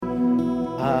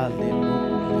Aleluia,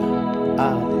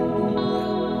 aleluia.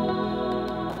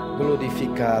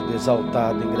 Glorificado,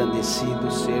 exaltado, engrandecido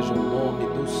seja o nome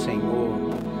do Senhor.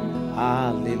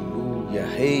 Aleluia,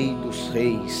 Rei dos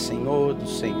reis, Senhor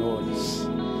dos senhores.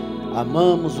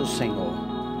 Amamos o Senhor,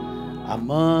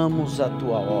 amamos a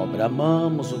tua obra,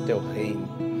 amamos o teu reino.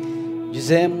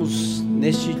 Dizemos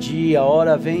neste dia,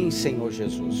 ora vem, Senhor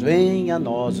Jesus, venha a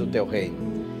nós o teu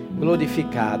reino.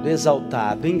 Glorificado,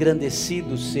 exaltado,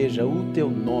 engrandecido seja o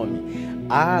teu nome.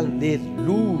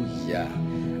 Aleluia,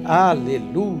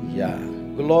 aleluia,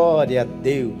 glória a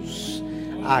Deus.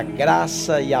 A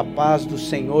graça e a paz do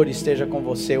Senhor esteja com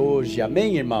você hoje,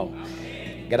 amém, irmão?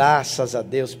 Graças a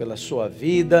Deus pela sua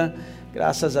vida,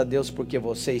 graças a Deus porque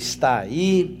você está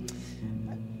aí.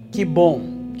 Que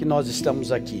bom que nós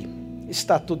estamos aqui.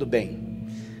 Está tudo bem.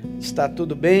 Está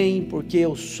tudo bem porque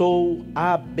eu sou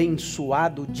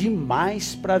abençoado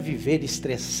demais para viver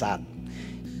estressado.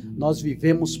 Nós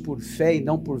vivemos por fé e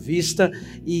não por vista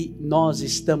e nós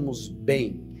estamos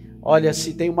bem. Olha,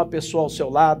 se tem uma pessoa ao seu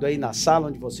lado aí na sala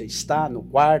onde você está, no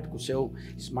quarto, com o seu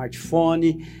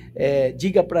smartphone,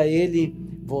 diga para ele,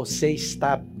 você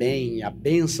está bem, a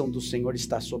bênção do Senhor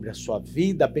está sobre a sua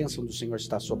vida, a bênção do Senhor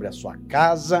está sobre a sua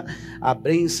casa, a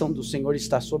bênção do Senhor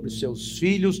está sobre os seus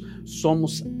filhos,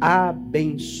 somos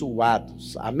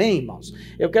abençoados, amém, irmãos?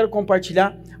 Eu quero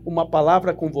compartilhar uma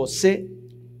palavra com você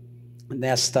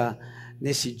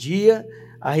nesse dia,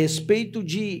 a respeito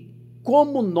de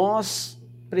como nós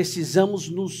precisamos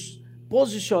nos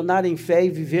posicionar em fé e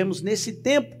vivemos nesse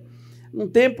tempo, um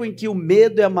tempo em que o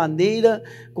medo é a maneira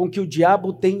com que o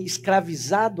diabo tem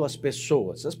escravizado as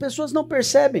pessoas. As pessoas não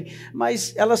percebem,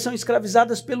 mas elas são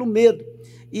escravizadas pelo medo.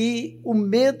 E o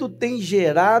medo tem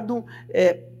gerado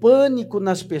pânico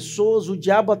nas pessoas. O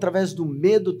diabo, através do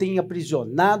medo, tem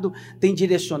aprisionado, tem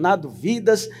direcionado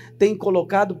vidas, tem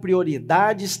colocado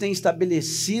prioridades, tem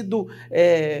estabelecido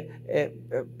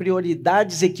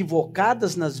prioridades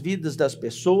equivocadas nas vidas das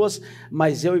pessoas,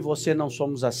 mas eu e você não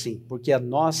somos assim, porque a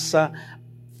nossa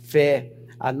fé,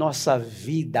 a nossa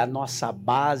vida, a nossa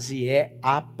base é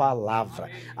a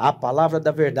palavra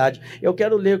da verdade. Eu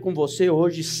quero ler com você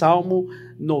hoje Salmo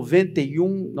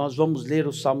 91, nós vamos ler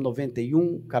o Salmo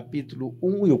 91, capítulo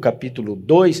 1 e o capítulo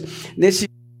 2.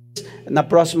 Na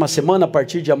próxima semana, a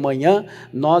partir de amanhã,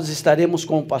 nós estaremos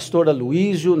com o pastor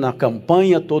Aloísio na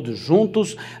campanha, todos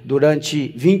juntos,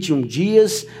 durante 21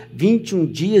 dias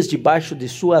debaixo de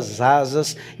suas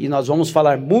asas, e nós vamos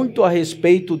falar muito a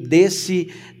respeito desse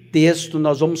texto,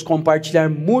 nós vamos compartilhar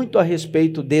muito a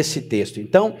respeito desse texto.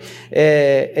 Então,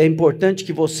 é importante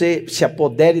que você se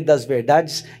apodere das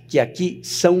verdades que aqui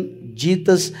são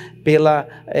ditas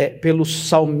pelo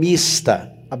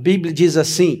salmista. A Bíblia diz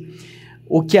assim: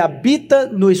 o que habita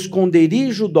no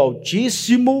esconderijo do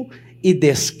Altíssimo e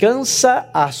descansa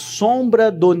à sombra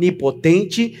do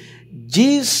Onipotente,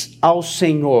 diz ao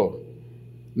Senhor,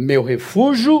 meu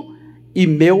refúgio e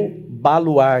meu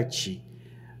baluarte,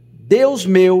 Deus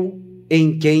meu,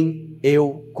 em quem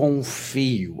eu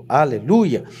confio.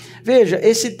 Aleluia. Veja,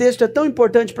 esse texto é tão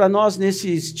importante para nós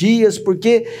nesses dias,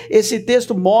 porque esse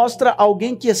texto mostra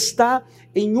alguém que está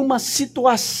em uma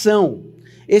situação.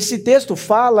 Esse texto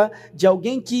fala de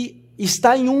alguém que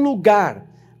está em um lugar,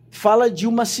 fala de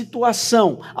uma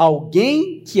situação,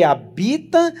 alguém que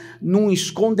habita num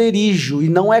esconderijo, e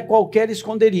não é qualquer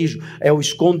esconderijo, é o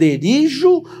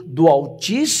esconderijo do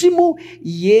Altíssimo,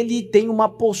 e ele tem uma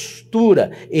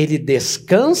postura, ele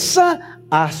descansa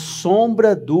à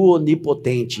sombra do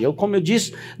Onipotente. Como eu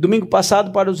disse domingo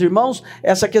passado para os irmãos,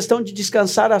 essa questão de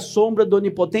descansar à sombra do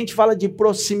Onipotente fala de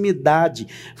proximidade,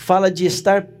 fala de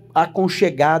estar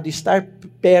aconchegado, estar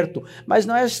perto, mas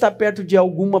não é estar perto de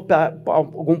algum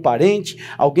parente,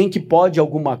 alguém que pode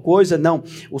alguma coisa, não.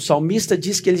 O salmista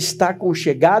diz que ele está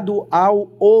aconchegado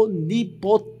ao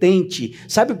Onipotente.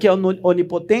 Sabe o que é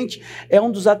onipotente? É um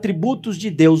dos atributos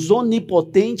de Deus.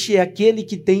 Onipotente é aquele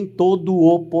que tem todo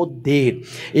o poder.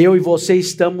 Eu e você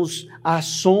estamos à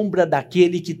sombra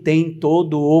daquele que tem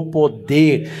todo o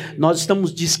poder. Nós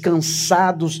estamos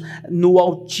descansados no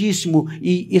Altíssimo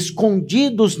e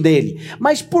escondidos nele.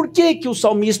 Mas por que o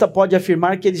salmista pode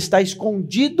afirmar que ele está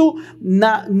escondido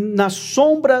na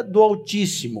sombra do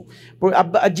Altíssimo?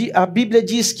 A Bíblia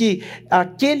diz que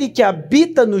aquele que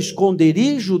habita no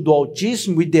esconderijo do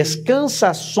Altíssimo e descansa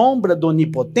à sombra do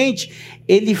Onipotente,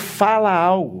 ele fala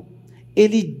algo,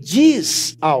 ele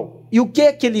diz algo. E o que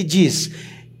é que ele diz?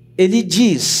 Ele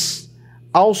diz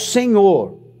ao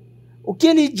Senhor, o que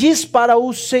ele diz para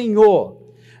o Senhor?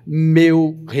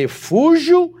 Meu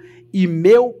refúgio e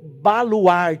meu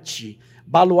baluarte.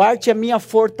 Baluarte é minha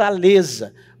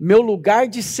fortaleza, meu lugar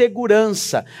de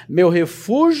segurança, meu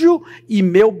refúgio e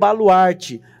meu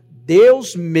baluarte.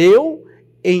 Deus meu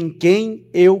em quem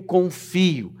eu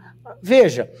confio.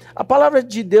 Veja, a palavra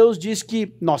de Deus diz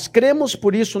que nós cremos,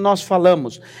 por isso nós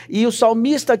falamos. E o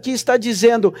salmista aqui está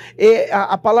dizendo,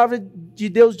 a palavra de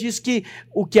Deus diz que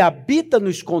o que habita no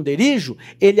esconderijo,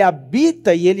 ele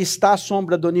habita e ele está à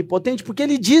sombra do Onipotente, porque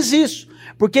ele diz isso,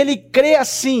 porque ele crê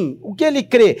assim. O que ele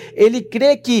crê? Ele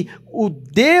crê que o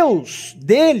Deus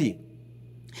dele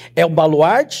é o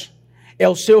baluarte, é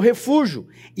o seu refúgio,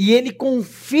 e ele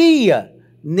confia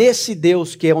nesse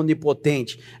Deus que é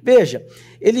onipotente. Veja,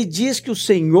 ele diz que o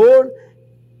Senhor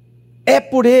é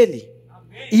por ele.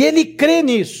 Amém. E ele crê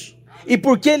nisso. Amém. E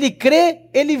porque ele crê,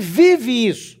 ele vive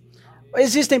isso. Amém.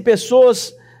 Existem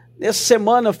pessoas, essa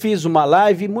semana eu fiz uma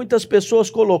live, muitas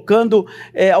pessoas colocando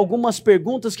algumas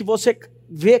perguntas que você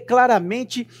vê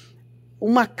claramente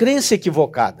uma crença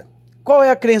equivocada. Qual é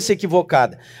a crença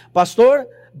equivocada? Pastor,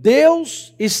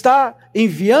 Deus está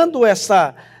enviando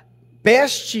essa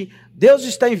peste, Deus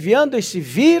está enviando esse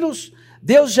vírus,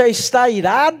 Deus já está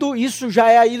irado, isso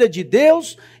já é a ira de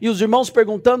Deus, e os irmãos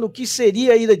perguntando o que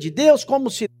seria a ira de Deus, como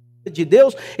se a ira de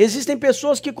Deus. Existem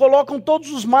pessoas que colocam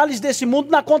todos os males desse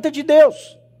mundo na conta de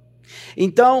Deus.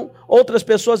 Então, outras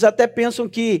pessoas até pensam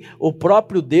que o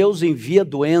próprio Deus envia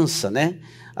doença, né?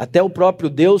 Até o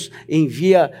próprio Deus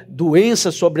envia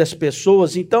doença sobre as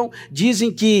pessoas, então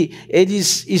dizem que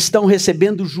eles estão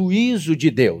recebendo o juízo de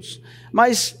Deus.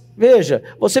 Mas veja,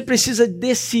 você precisa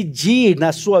decidir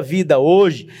na sua vida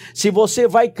hoje, se você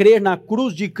vai crer na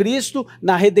cruz de Cristo,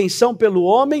 na redenção pelo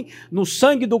homem, no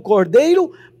sangue do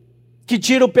Cordeiro, que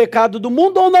tira o pecado do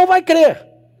mundo, ou não vai crer.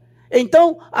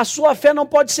 Então, a sua fé não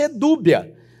pode ser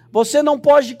dúbia. Você não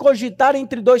pode cogitar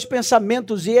entre dois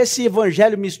pensamentos, e esse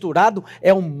evangelho misturado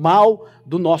é o mal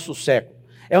do nosso século.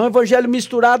 É um evangelho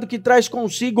misturado que traz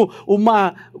consigo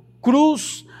uma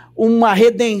cruz, uma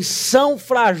redenção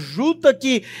fajuta,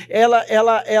 que ela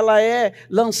é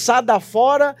lançada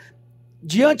fora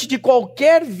diante de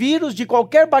qualquer vírus, de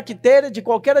qualquer bactéria, de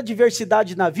qualquer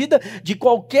adversidade na vida, de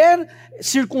qualquer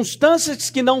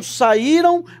circunstâncias que não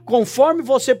saíram conforme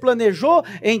você planejou.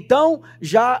 Então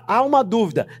já há uma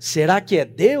dúvida: será que é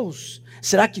Deus?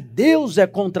 Será que Deus é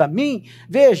contra mim?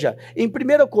 Veja, em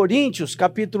 1 Coríntios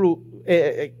capítulo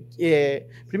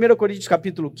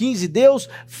 15, Deus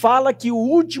fala que o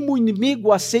último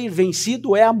inimigo a ser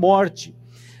vencido é a morte.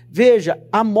 Veja,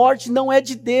 a morte não é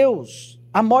de Deus.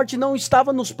 A morte não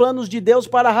estava nos planos de Deus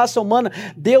para a raça humana.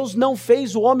 Deus não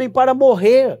fez o homem para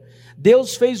morrer.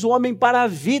 Deus fez o homem para a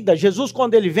vida. Jesus,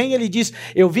 quando ele vem, ele diz: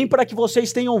 eu vim para que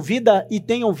vocês tenham vida e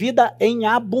tenham vida em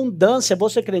abundância.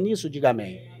 Você crê nisso? Diga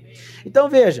amém. Então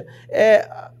veja,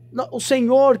 o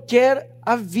Senhor quer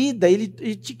a vida, Ele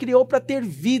te criou para ter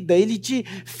vida, Ele te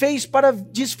fez para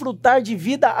desfrutar de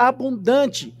vida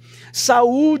abundante,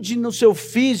 saúde no seu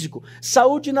físico,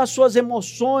 saúde nas suas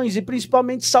emoções e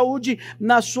principalmente saúde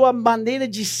na sua maneira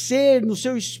de ser,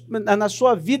 na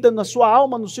sua vida, na sua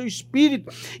alma, no seu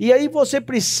espírito. E aí você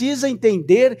precisa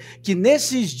entender que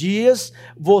nesses dias,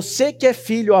 você que é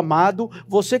filho amado,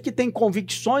 você que tem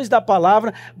convicções da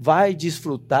palavra, vai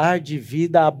desfrutar de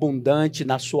vida abundante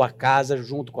na sua casa,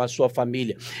 junto com a sua família.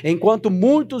 Enquanto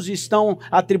muitos estão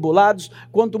atribulados,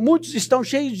 enquanto muitos estão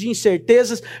cheios de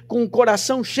incertezas, com o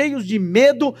coração cheio de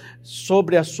medo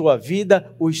sobre a sua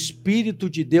vida, o Espírito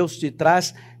de Deus te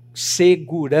traz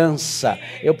segurança.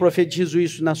 Eu profetizo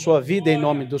isso na sua vida em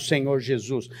nome do Senhor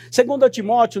Jesus. 2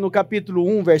 Timóteo, no capítulo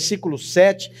 1, versículo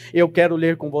 7, eu quero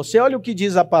ler com você. Olha o que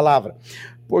diz a palavra: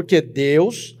 porque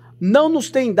Deus não nos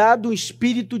tem dado um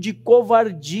espírito de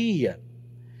covardia,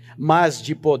 mas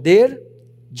de poder,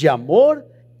 de amor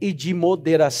e de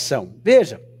moderação.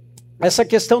 Veja, essa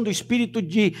questão do espírito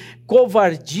de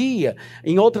covardia,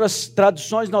 em outras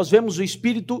traduções nós vemos o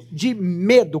espírito de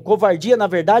medo. Covardia, na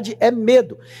verdade, é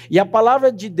medo. E a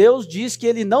palavra de Deus diz que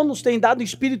Ele não nos tem dado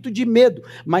espírito de medo,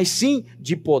 mas sim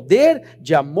de poder,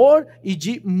 de amor e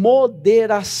de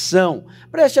moderação.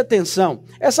 Preste atenção,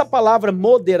 essa palavra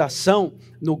moderação,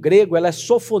 no grego, ela é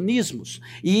sofonismos,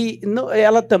 e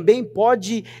ela também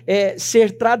pode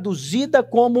ser traduzida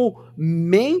como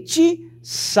mente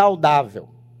saudável.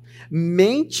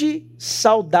 Mente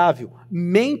saudável,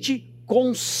 mente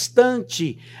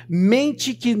constante,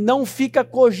 mente que não fica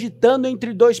cogitando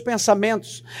entre dois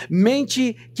pensamentos,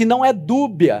 mente que não é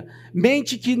dúbia,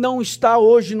 mente que não está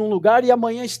hoje num lugar e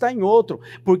amanhã está em outro,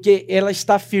 porque ela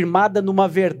está firmada numa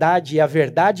verdade, e a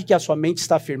verdade que a sua mente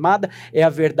está firmada é a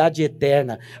verdade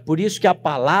eterna. Por isso que a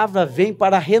palavra vem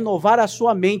para renovar a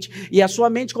sua mente, e a sua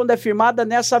mente, quando é firmada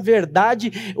nessa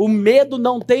verdade, o medo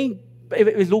não tem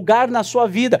lugar na sua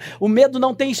vida, o medo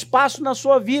não tem espaço na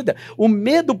sua vida. O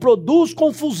medo produz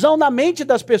confusão na mente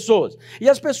das pessoas, e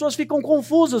as pessoas ficam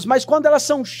confusas, mas quando elas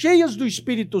são cheias do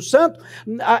Espírito Santo,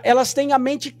 elas têm a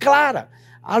mente clara.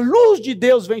 A luz de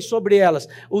Deus vem sobre elas.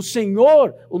 O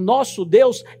Senhor, o nosso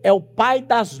Deus, é o Pai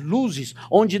das luzes,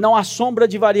 onde não há sombra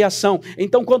de variação.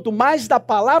 Então, quanto mais da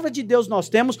palavra de Deus nós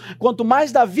temos, quanto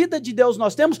mais da vida de Deus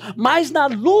nós temos, mais na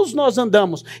luz nós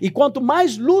andamos. E quanto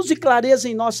mais luz e clareza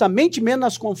em nossa mente,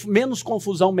 menos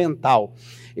confusão mental.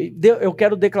 Eu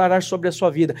quero declarar sobre a sua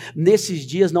vida: nesses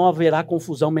dias não haverá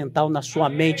confusão mental na sua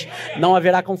mente, não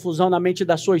haverá confusão na mente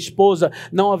da sua esposa,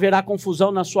 não haverá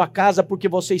confusão na sua casa, porque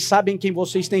vocês sabem quem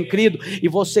vocês têm crido, e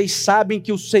vocês sabem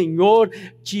que o Senhor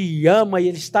te ama e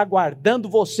Ele está guardando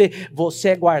você. Você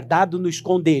é guardado no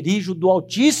esconderijo do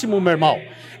Altíssimo, meu irmão.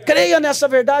 Creia nessa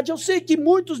verdade. Eu sei que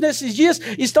muitos nesses dias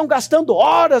estão gastando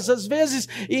horas, às vezes,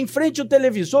 em frente ao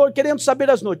televisor, querendo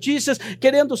saber as notícias,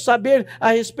 querendo saber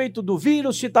a respeito do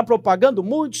vírus, se está propagando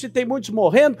muito, se tem muitos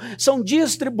morrendo. São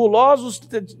dias tribulosos,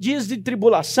 dias de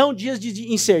tribulação, dias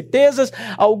de incertezas.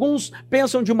 Alguns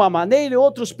pensam de uma maneira,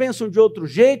 outros pensam de outro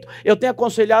jeito. Eu tenho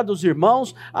aconselhado os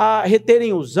irmãos a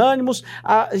reterem os ânimos,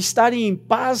 a estarem em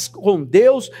paz com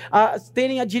Deus, a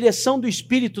terem a direção do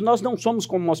Espírito. Nós não somos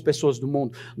como as pessoas do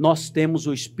mundo. Nós temos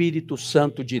o Espírito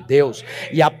Santo de Deus,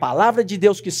 e a palavra de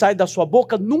Deus que sai da sua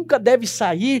boca nunca deve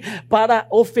sair para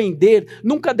ofender,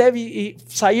 nunca deve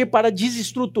sair para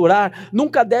desestruturar,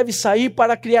 nunca deve sair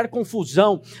para criar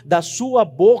confusão. Da sua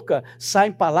boca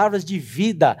saem palavras de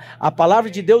vida. A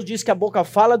palavra de Deus diz que a boca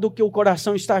fala do que o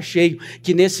coração está cheio.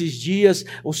 Que nesses dias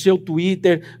o seu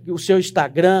Twitter, o seu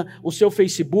Instagram, o seu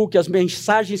Facebook, as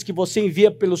mensagens que você envia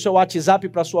pelo seu WhatsApp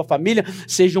para a sua família,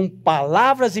 sejam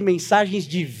palavras e mensagens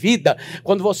de vida.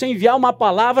 Quando você enviar uma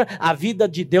palavra, a vida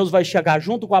de Deus vai chegar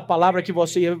junto com a palavra que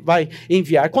você vai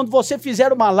enviar. Quando você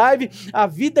fizer uma live, a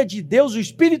vida de Deus, o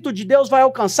Espírito de Deus vai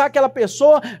alcançar aquela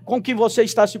pessoa com quem você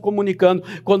está se comunicando.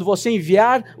 Quando você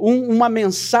enviar uma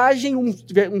mensagem,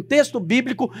 um texto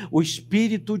bíblico, o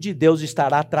Espírito de Deus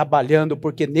estará trabalhando,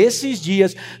 porque nesses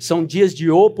dias são dias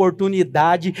de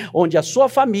oportunidade, onde a sua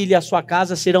família e a sua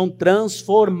casa serão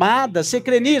transformadas. Você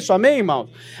crê nisso? Amém, irmão?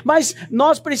 Mas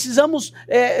nós precisamos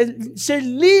ser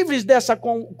livres dessa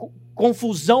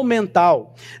confusão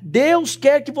mental. Deus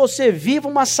quer que você viva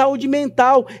uma saúde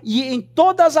mental, e em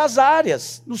todas as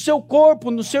áreas, no seu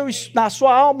corpo, na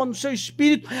sua alma, no seu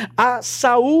espírito, a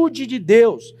saúde de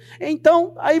Deus.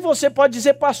 Então, aí você pode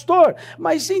dizer: pastor,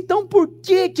 mas então por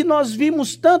que nós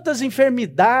vimos tantas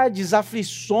enfermidades,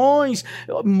 aflições,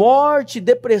 morte,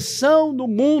 depressão no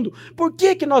mundo? Por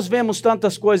que nós vemos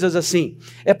tantas coisas assim?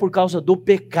 É por causa do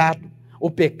pecado. O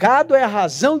pecado é a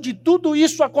razão de tudo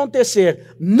isso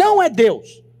acontecer. Não é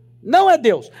Deus. Não é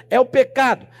Deus. É o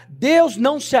pecado. Deus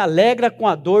não se alegra com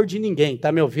a dor de ninguém.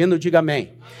 Está me ouvindo? Diga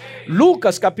amém.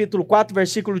 Lucas capítulo 4,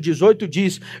 versículo 18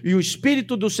 diz: e o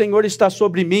Espírito do Senhor está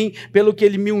sobre mim, pelo que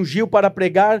Ele me ungiu para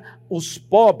pregar os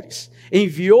pobres.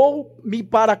 Enviou-me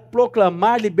para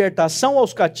proclamar libertação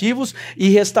aos cativos e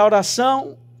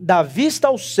restauração da vista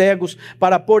aos cegos,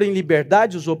 para pôr em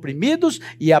liberdade os oprimidos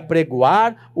e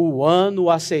apregoar o ano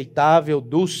aceitável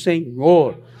do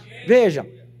Senhor. Veja,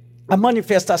 a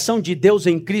manifestação de Deus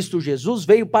em Cristo Jesus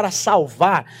veio para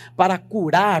salvar, para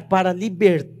curar, para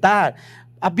libertar.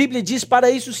 A Bíblia diz: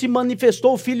 para isso se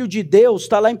manifestou o Filho de Deus.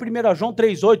 Está lá em 1 João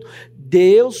 3,8.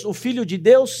 Deus, o Filho de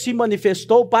Deus, se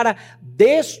manifestou para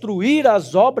destruir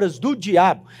as obras do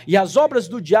diabo. E as obras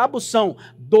do diabo são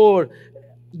dor,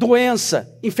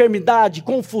 doença, enfermidade,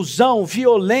 confusão,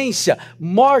 violência,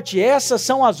 morte. Essas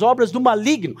são as obras do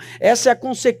maligno. Essa é a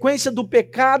consequência do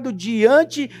pecado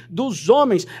diante dos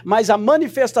homens. Mas a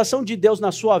manifestação de Deus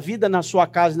na sua vida, na sua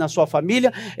casa e na sua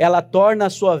família, ela torna a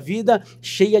sua vida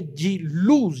cheia de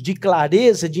luz, de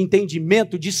clareza, de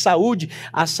entendimento, de saúde.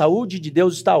 A saúde de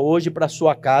Deus está hoje para a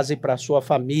sua casa e para a sua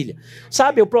família.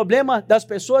 Sabe, o problema das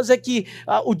pessoas é que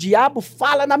o diabo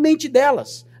fala na mente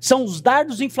delas. São os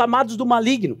dardos inflamados do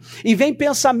maligno. E vem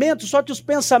pensamentos, só que os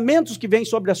pensamentos que vêm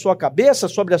sobre a sua cabeça,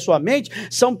 sobre a sua mente,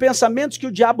 são pensamentos que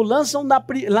o diabo lança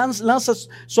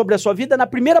sobre a sua vida na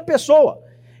primeira pessoa.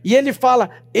 E ele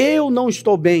fala: eu não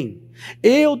estou bem,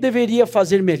 eu deveria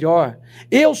fazer melhor,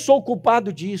 eu sou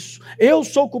culpado disso, eu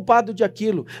sou culpado de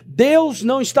aquilo, Deus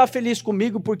não está feliz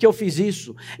comigo porque eu fiz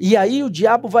isso. E aí o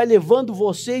diabo vai levando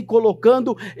você e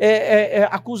colocando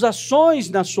acusações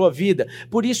na sua vida.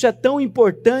 Por isso é tão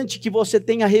importante que você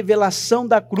tenha a revelação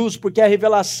da cruz, porque a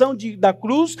revelação da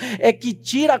cruz é que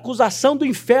tira a acusação do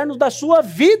inferno da sua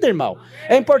vida, irmão.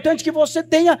 É importante que você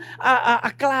tenha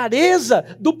a clareza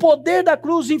do poder da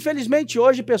cruz. Infelizmente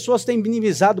hoje pessoas têm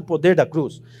minimizado o poder poder da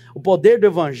cruz, o poder do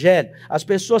evangelho. As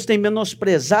pessoas têm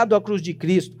menosprezado a cruz de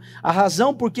Cristo. A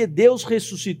razão por que Deus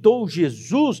ressuscitou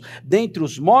Jesus dentre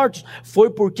os mortos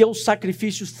foi porque o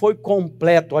sacrifício foi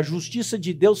completo, a justiça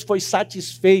de Deus foi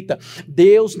satisfeita.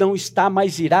 Deus não está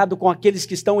mais irado com aqueles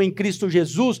que estão em Cristo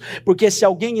Jesus, porque se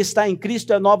alguém está em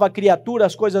Cristo é nova criatura,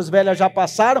 as coisas velhas já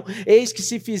passaram, eis que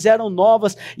se fizeram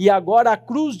novas, e agora a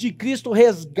cruz de Cristo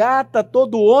resgata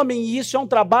todo homem, e isso é um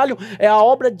trabalho, é a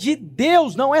obra de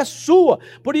Deus, não é sua.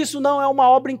 Por isso não é uma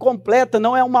obra incompleta,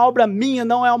 não é uma obra minha,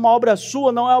 não é uma obra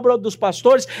sua, não é obra dos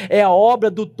pastores, é a obra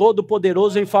do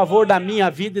Todo-Poderoso em favor da minha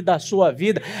vida e da sua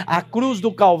vida. A cruz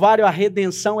do Calvário, a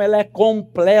redenção, ela é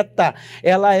completa,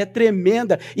 ela é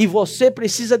tremenda, e você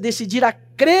precisa decidir a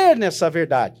crer nessa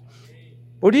verdade.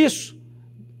 Por isso,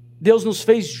 Deus nos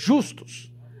fez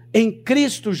justos em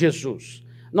Cristo Jesus.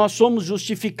 Nós somos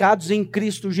justificados em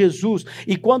Cristo Jesus,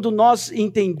 e quando nós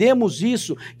entendemos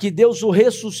isso, que Deus o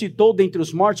ressuscitou dentre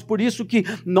os mortos, por isso que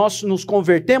nós nos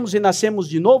convertemos e nascemos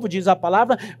de novo, diz a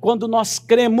palavra, quando nós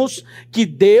cremos que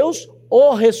Deus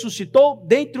o ressuscitou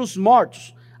dentre os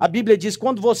mortos. A Bíblia diz,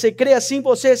 quando você crê assim,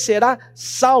 você será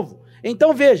salvo.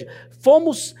 Então veja,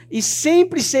 fomos e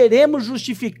sempre seremos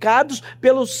justificados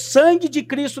pelo sangue de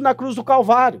Cristo na cruz do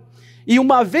Calvário. E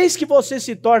uma vez que você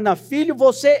se torna filho,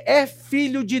 você é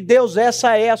filho de Deus,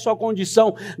 essa é a sua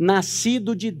condição,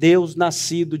 nascido de Deus,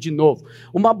 nascido de novo.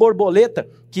 Uma borboleta,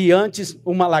 que antes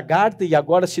uma lagarta e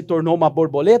agora se tornou uma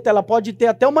borboleta, ela pode ter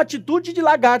até uma atitude de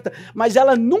lagarta, mas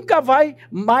ela nunca vai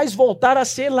mais voltar a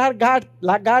ser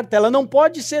lagarta, ela não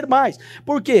pode ser mais.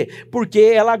 Por quê? Porque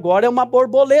ela agora é uma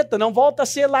borboleta, não volta a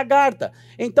ser lagarta.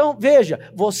 Então veja,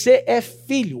 você é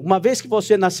filho, uma vez que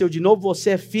você nasceu de novo, você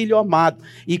é filho amado,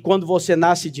 e quando você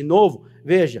nasce de novo,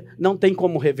 veja, não tem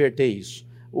como reverter isso.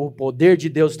 O poder de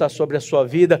Deus está sobre a sua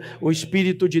vida, o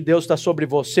Espírito de Deus está sobre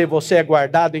você, você é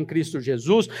guardado em Cristo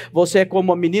Jesus, você é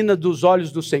como a menina dos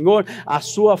olhos do Senhor, a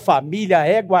sua família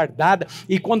é guardada,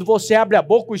 e quando você abre a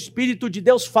boca, o Espírito de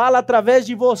Deus fala através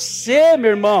de você,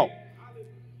 meu irmão.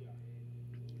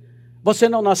 Você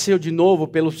não nasceu de novo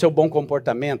pelo seu bom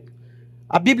comportamento.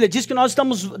 A Bíblia diz que nós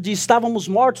estávamos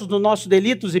mortos nos nossos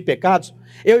delitos e pecados.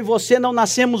 Eu e você não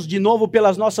nascemos de novo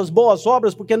pelas nossas boas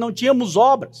obras, porque não tínhamos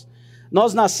obras.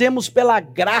 Nós nascemos pela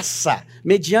graça,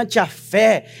 mediante a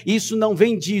fé. Isso não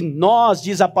vem de nós,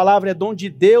 diz a palavra, é dom de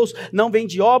Deus, não vem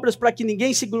de obras para que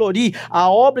ninguém se glorie.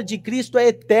 A obra de Cristo é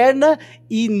eterna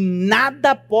e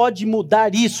nada pode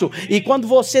mudar isso. E quando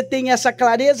você tem essa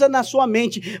clareza na sua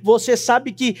mente, você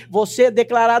sabe que você é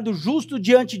declarado justo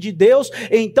diante de Deus,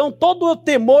 então todo o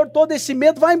temor, todo esse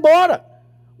medo vai embora.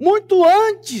 Muito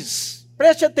antes.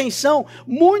 Preste atenção,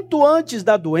 muito antes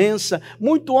da doença,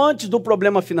 muito antes do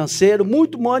problema financeiro,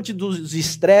 muito antes dos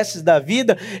estresses da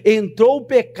vida, entrou o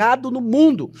pecado no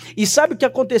mundo. E sabe o que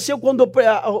aconteceu quando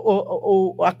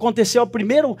aconteceu o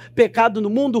primeiro pecado no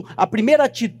mundo? A primeira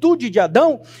atitude de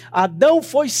Adão? Adão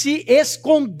foi se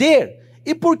esconder.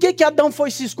 E por que Adão foi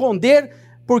se esconder?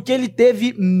 Porque ele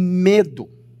teve medo.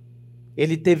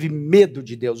 Ele teve medo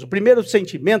de Deus. O primeiro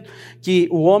sentimento que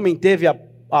o homem teve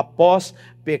após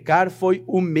pecar foi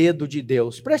o medo de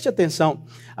Deus. Preste atenção,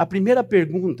 a primeira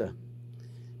pergunta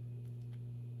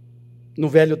no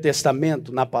Velho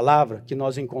Testamento, na palavra que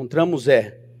nós encontramos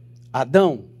é: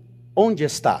 Adão, onde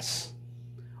estás?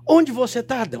 Onde você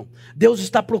está, Adão? Deus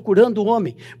está procurando o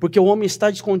homem, porque o homem está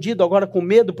escondido agora com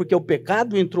medo, porque o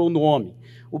pecado entrou no homem,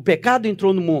 o pecado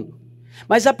entrou no mundo.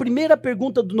 Mas a primeira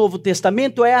pergunta do Novo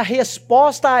Testamento é a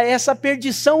resposta a essa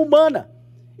perdição humana.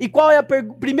 E qual é a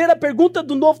primeira pergunta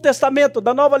do Novo Testamento,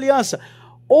 da Nova Aliança?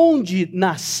 Onde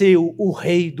nasceu o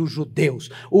Rei dos Judeus?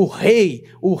 O Rei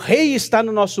está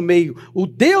no nosso meio. O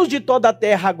Deus de toda a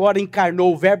terra agora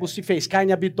encarnou, o Verbo se fez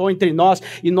carne e habitou entre nós,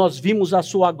 e nós vimos a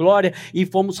sua glória e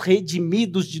fomos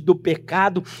redimidos do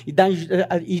pecado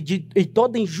e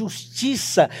toda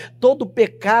injustiça, todo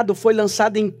pecado foi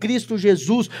lançado em Cristo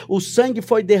Jesus. O sangue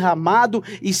foi derramado,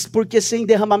 porque sem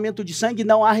derramamento de sangue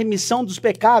não há remissão dos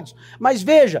pecados. Mas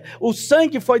veja, o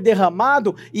sangue foi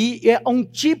derramado e é um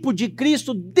tipo de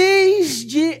Cristo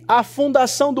desde a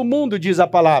fundação do mundo, diz a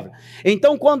palavra.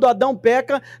 Então, quando Adão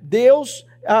peca, Deus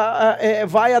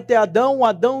vai até Adão,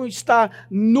 Adão está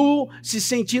nu, se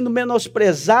sentindo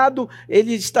menosprezado,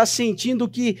 ele está sentindo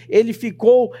que ele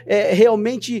ficou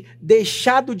realmente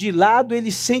deixado de lado,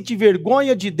 ele sente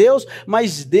vergonha de Deus,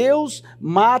 mas Deus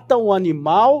mata o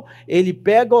animal, ele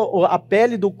pega a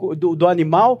pele do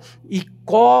animal e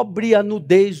cobre a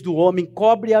nudez do homem,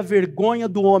 cobre a vergonha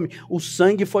do homem. O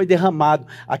sangue foi derramado.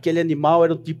 Aquele animal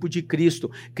era o tipo de Cristo,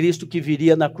 Cristo que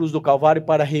viria na cruz do Calvário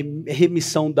para a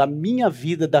remissão da minha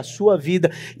vida, da sua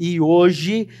vida. E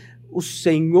hoje o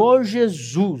Senhor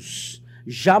Jesus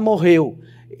já morreu.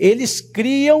 Eles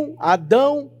criam,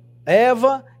 Adão,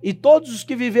 Eva e todos os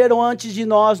que viveram antes de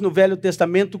nós no Velho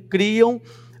Testamento criam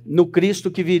no Cristo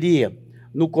que viria,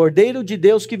 no Cordeiro de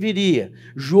Deus que viria.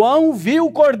 João viu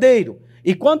o Cordeiro,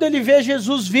 e quando ele vê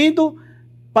Jesus vindo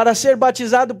para ser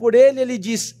batizado por ele, ele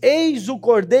diz: eis o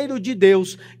Cordeiro de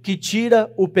Deus que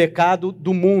tira o pecado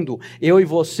do mundo. Eu e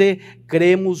você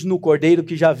cremos no Cordeiro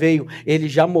que já veio, ele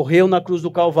já morreu na cruz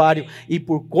do Calvário, e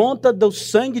por conta do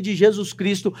sangue de Jesus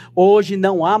Cristo, hoje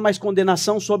não há mais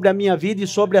condenação sobre a minha vida e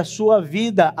sobre a sua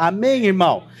vida. Amém,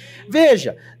 irmão?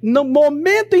 Veja, no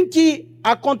momento em que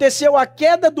aconteceu a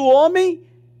queda do homem,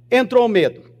 entrou o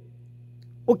medo.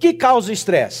 O que causa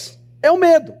estresse? É o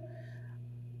medo.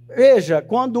 Veja,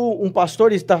 quando um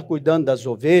pastor está cuidando das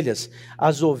ovelhas,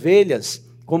 as ovelhas,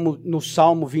 como no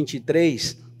Salmo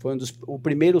 23, foi o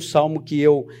primeiro salmo que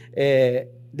eu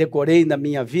decorei na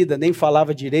minha vida, nem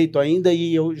falava direito ainda,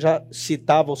 e eu já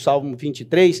citava o Salmo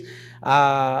 23,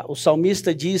 o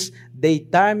salmista diz: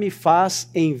 deitar-me faz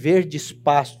em verdes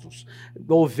pastos.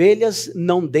 Ovelhas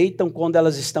não deitam quando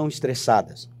elas estão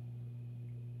estressadas.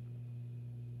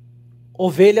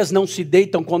 Ovelhas não se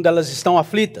deitam quando elas estão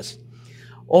aflitas.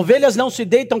 Ovelhas não se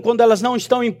deitam quando elas não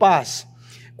estão em paz.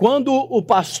 Quando o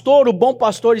pastor, o bom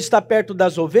pastor, está perto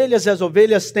das ovelhas, e as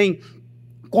ovelhas têm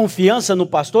confiança no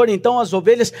pastor, então as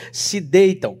ovelhas se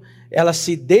deitam. Elas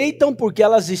se deitam porque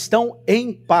elas estão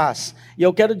em paz. E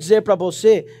eu quero dizer para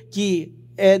você que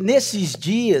nesses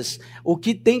dias, o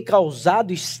que tem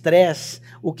causado estresse,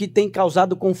 o que tem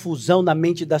causado confusão na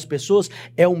mente das pessoas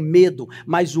é o medo,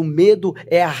 mas o medo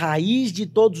é a raiz de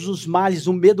todos os males.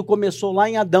 O medo começou lá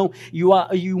em Adão, e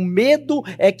o medo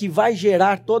é que vai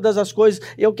gerar todas as coisas.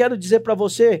 Eu quero dizer para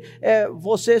você,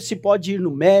 você se pode ir no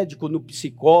médico, no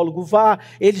psicólogo, vá,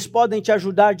 eles podem te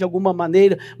ajudar de alguma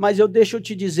maneira, mas deixa eu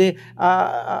te dizer,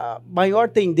 a maior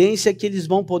tendência é que eles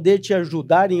vão poder te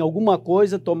ajudar em alguma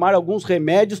coisa, tomar alguns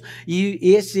remédios, e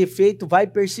esse efeito vai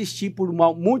persistir por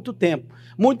muito tempo.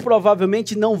 Muito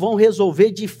provavelmente não vão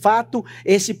resolver de fato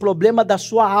esse problema da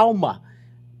sua alma.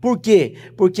 Por quê?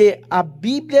 Porque a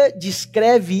Bíblia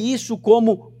descreve isso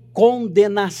como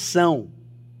condenação,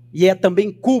 e é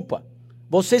também culpa.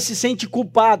 Você se sente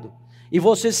culpado, e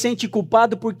você se sente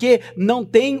culpado porque não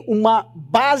tem uma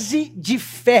base de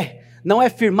fé. Não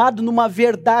é firmado numa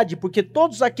verdade, porque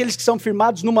todos aqueles que são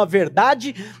firmados numa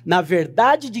verdade, na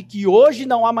verdade de que hoje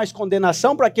não há mais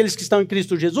condenação para aqueles que estão em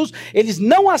Cristo Jesus, eles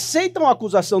não aceitam a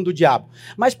acusação do diabo.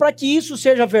 Mas para que isso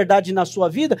seja verdade na sua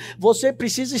vida, você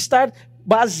precisa estar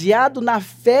baseado na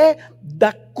fé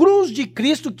da cruz de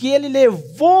Cristo, que ele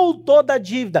levou toda a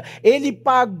dívida, ele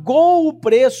pagou o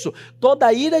preço, toda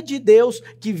a ira de Deus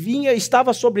que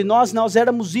estava sobre nós, nós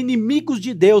éramos inimigos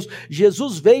de Deus.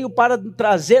 Jesus veio para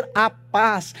trazer a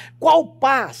paz. Qual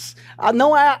paz?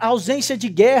 Não é a ausência de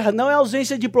guerra, não é a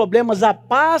ausência de problemas. A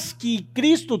paz que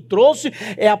Cristo trouxe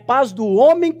é a paz do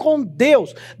homem com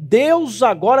Deus. Deus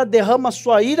agora derrama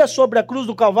sua ira sobre a cruz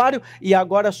do Calvário, e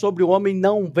agora sobre o homem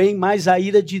não vem mais a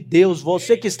ira de Deus.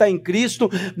 Você que está em Cristo,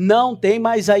 não tem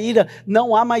mais a ira,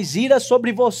 não há mais ira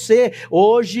sobre você.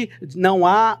 Hoje não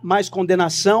há mais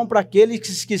condenação para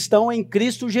aqueles que estão em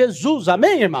Cristo Jesus.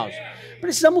 Amém, irmãos?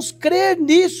 Precisamos crer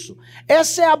nisso.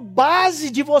 Essa é a base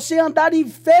de você andar em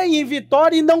fé e em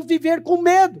vitória e não viver com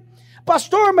medo.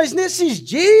 Pastor, mas nesses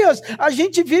dias a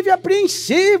gente vive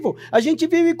apreensivo, a gente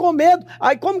vive com medo.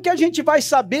 Aí como que a gente vai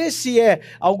saber se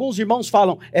alguns irmãos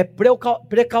falam,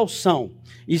 precaução.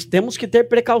 E temos que ter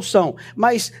precaução,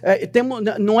 mas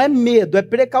não é medo, é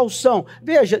precaução.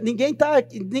 Veja, ninguém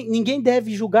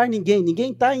deve julgar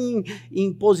ninguém está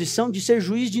em posição de ser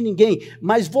juiz de ninguém,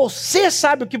 mas você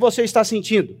sabe o que você está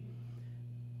sentindo.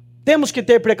 Temos que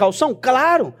ter precaução?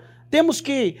 Claro. Temos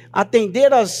que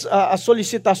atender as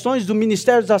solicitações do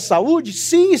Ministério da Saúde?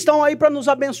 Sim, estão aí para nos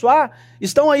abençoar,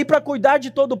 estão aí para cuidar de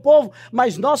todo o povo,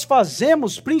 mas nós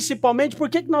fazemos principalmente,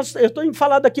 eu estou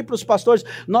falando aqui para os pastores,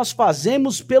 nós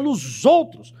fazemos pelos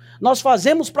outros, nós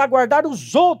fazemos para guardar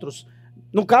os outros.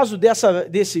 No caso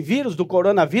desse vírus, do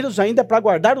coronavírus, ainda é para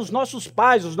guardar os nossos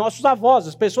pais, os nossos avós,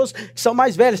 as pessoas que são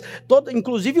mais velhas.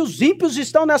 Inclusive os ímpios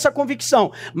estão nessa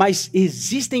convicção, mas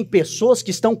existem pessoas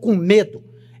que estão com medo.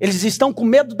 Eles estão com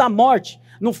medo da morte.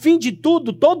 No fim de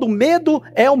tudo, todo medo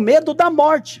é o medo da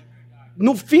morte.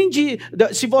 No fim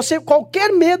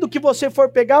qualquer medo que você for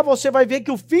pegar, você vai ver que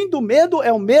o fim do medo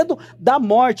é o medo da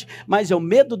morte. Mas o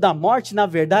medo da morte, na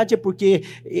verdade, é porque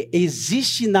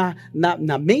existe na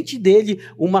mente dele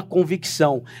uma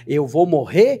convicção. Eu vou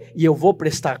morrer e eu vou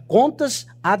prestar contas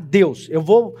a Deus. Eu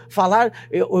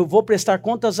vou prestar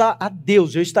contas a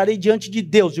Deus. Eu estarei diante de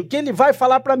Deus. E o que ele vai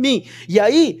falar para mim? E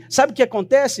aí, sabe o que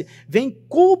acontece? Vem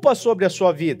culpa sobre a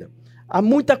sua vida. Há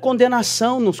muita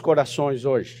condenação nos corações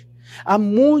hoje. Há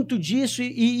muito disso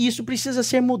e isso precisa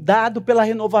ser mudado pela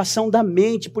renovação da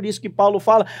mente. Por isso que Paulo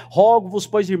fala: rogo-vos,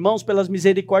 pois, irmãos, pelas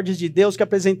misericórdias de Deus, que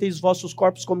apresenteis os vossos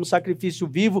corpos como sacrifício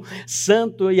vivo,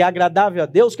 santo e agradável a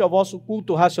Deus, que é o vosso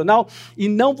culto racional, e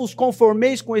não vos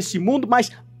conformeis com esse mundo,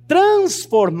 mas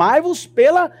transformai-vos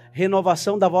pela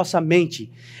renovação da vossa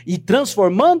mente. E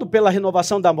transformando pela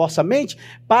renovação da vossa mente,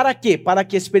 para quê? Para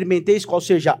que experimenteis qual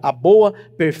seja a boa,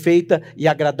 perfeita e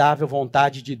agradável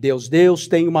vontade de Deus. Deus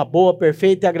tem uma boa,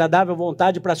 perfeita e agradável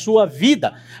vontade para a sua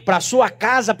vida, para a sua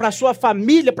casa, para a sua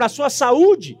família, para a sua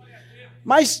saúde.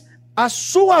 Mas a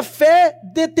sua fé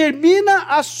determina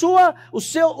as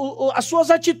suas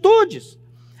atitudes.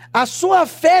 A sua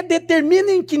fé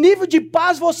determina em que nível de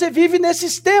paz você vive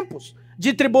nesses tempos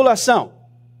de tribulação.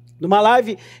 Numa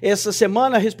live essa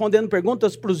semana, respondendo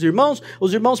perguntas para os irmãos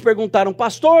perguntaram: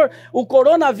 pastor, o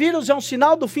coronavírus é um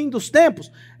sinal do fim dos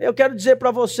tempos? Eu quero dizer para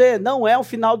você, não é um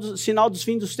sinal dos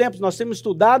fins dos tempos. Nós temos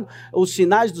estudado os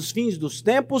sinais dos fins dos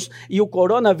tempos e o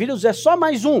coronavírus é só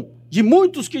mais um de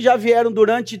muitos que já vieram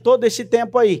durante todo esse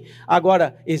tempo aí.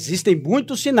 Agora, existem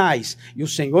muitos sinais, e o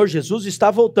Senhor Jesus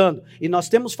está voltando, e nós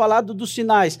temos falado dos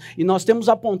sinais, e nós temos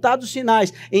apontado os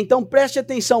sinais. Então preste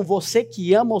atenção, você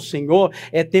que ama o Senhor,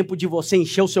 é tempo de você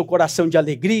encher o seu coração de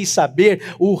alegria e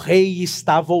saber: o Rei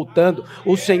está voltando,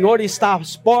 o Senhor está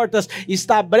às portas,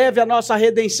 está breve a nossa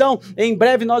redenção, em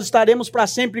breve nós estaremos para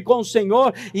sempre com o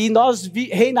Senhor, e nós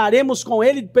reinaremos com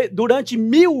Ele durante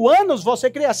 1000 anos.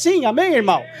 Você crê assim? Amém,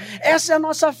 irmão? Essa é a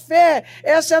nossa fé,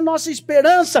 essa é a nossa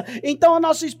esperança. Então a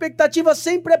nossa expectativa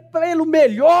sempre é pelo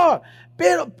melhor.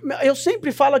 Eu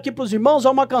sempre falo aqui para os irmãos, há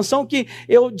uma canção que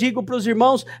eu digo para os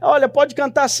irmãos: olha, pode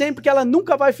cantar sempre, que ela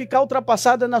nunca vai ficar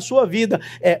ultrapassada na sua vida.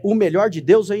 O melhor de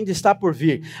Deus ainda está por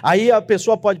vir. Aí a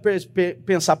pessoa pode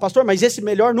pensar: pastor, mas esse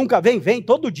melhor nunca vem? Vem,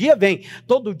 todo dia vem.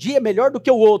 Todo dia é melhor do que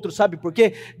o outro, sabe por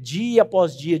quê? Dia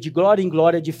após dia, de glória em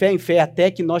glória, de fé em fé, até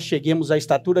que nós cheguemos à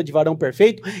estatura de varão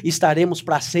perfeito, estaremos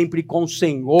para sempre com o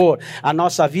Senhor. A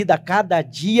nossa vida, a cada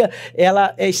dia,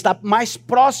 ela está mais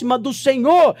próxima do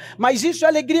Senhor. Mas isso é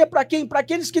alegria para quem? Para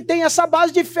aqueles que têm essa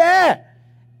base de fé.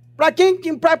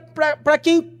 Para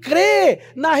quem crê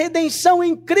na redenção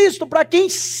em Cristo, para quem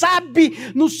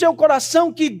sabe no seu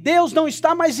coração que Deus não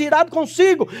está mais irado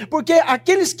consigo, porque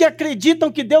aqueles que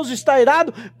acreditam que Deus está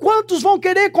irado, quantos vão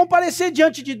querer comparecer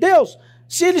diante de Deus,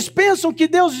 se eles pensam que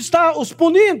Deus está os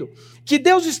punindo, que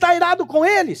Deus está irado com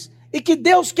eles, e que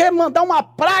Deus quer mandar uma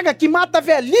praga que mata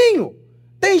velhinho?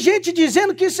 Tem gente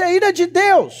dizendo que isso é ira de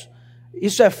Deus.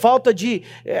 Isso é falta de...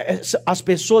 as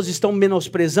pessoas estão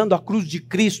menosprezando a cruz de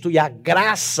Cristo e a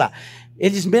graça.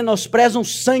 Eles menosprezam o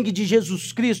sangue de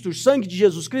Jesus Cristo. O sangue de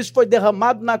Jesus Cristo foi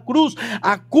derramado na cruz.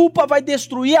 A culpa vai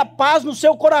destruir a paz no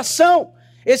seu coração.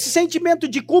 Esse sentimento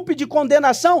de culpa e de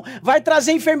condenação vai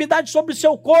trazer enfermidade sobre o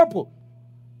seu corpo.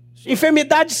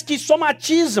 Enfermidades que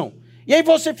somatizam. E aí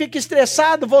você fica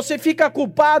estressado, você fica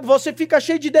culpado, você fica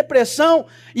cheio de depressão.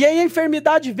 E aí a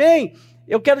enfermidade vem.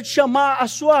 Eu quero te chamar a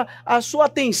sua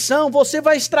atenção. Você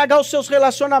vai estragar os seus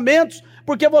relacionamentos,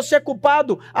 porque você é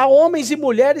culpado. Há homens e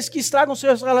mulheres que estragam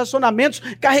seus relacionamentos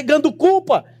carregando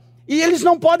culpa. E eles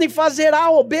não podem fazer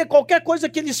A ou B, qualquer coisa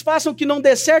que eles façam que não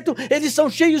dê certo, eles são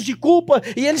cheios de culpa,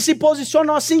 e eles se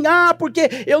posicionam assim: porque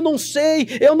eu não sei,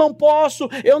 eu não posso,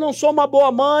 eu não sou uma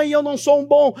boa mãe, eu não sou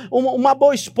uma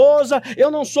boa esposa, eu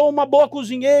não sou uma boa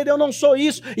cozinheira, eu não sou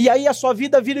isso. E aí a sua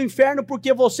vida vira um inferno,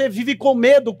 porque você vive com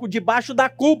medo, debaixo da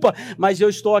culpa. Mas eu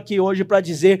estou aqui hoje para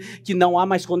dizer que não há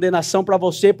mais condenação para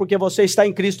você, porque você está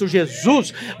em Cristo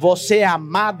Jesus. Você é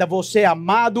amada, você é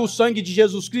amado, o sangue de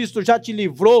Jesus Cristo já te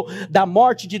livrou da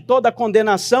morte, de toda a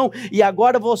condenação, e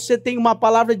agora você tem uma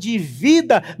palavra de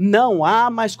vida. Não há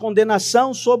mais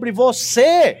condenação sobre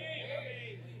você.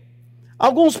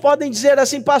 Alguns podem dizer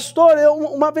assim: pastor,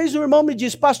 uma vez um irmão me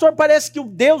disse: pastor, parece que o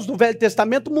Deus do Velho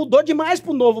Testamento mudou demais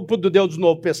para o Deus do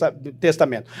Novo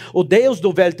Testamento. O Deus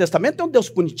do Velho Testamento é um Deus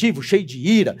punitivo, cheio de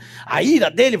ira. A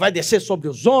ira dele vai descer sobre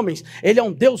os homens. Ele é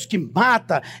um Deus que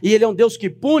mata, e ele é um Deus que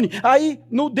pune. Aí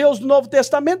no Deus do Novo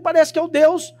Testamento parece que é o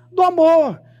Deus do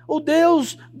amor, o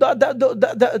Deus da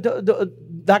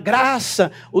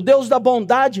graça, o Deus da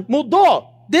bondade. Mudou?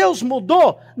 Deus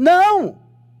mudou? Não,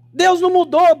 Deus não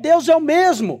mudou, Deus é o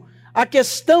mesmo. A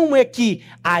questão é que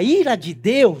a ira de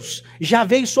Deus já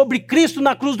veio sobre Cristo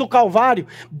na cruz do Calvário.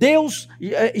 Deus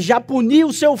já puniu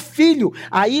o seu Filho,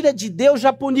 a ira de Deus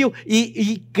já puniu.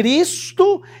 E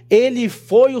Cristo, Ele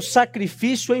foi o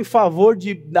sacrifício em favor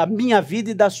da minha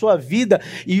vida e da sua vida.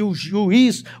 E o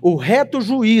juiz, o reto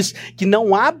juiz, que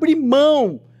não abre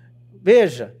mão.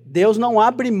 Veja, Deus não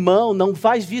abre mão, não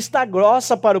faz vista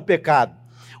grossa para o pecado.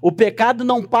 O pecado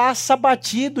não passa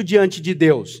batido diante de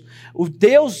Deus. O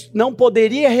Deus não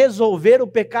poderia resolver o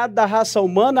pecado da raça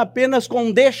humana apenas com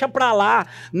um deixa para lá.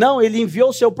 Não, ele enviou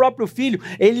o seu próprio filho.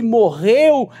 Ele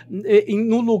morreu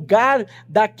no lugar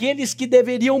daqueles que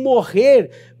deveriam morrer.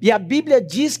 E a Bíblia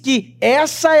diz que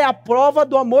essa é a prova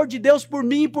do amor de Deus por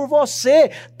mim e por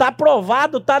você. Está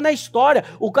provado, está na história.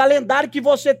 O calendário que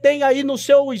você tem aí no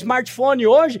seu smartphone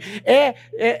hoje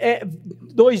é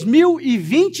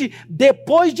 2020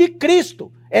 depois de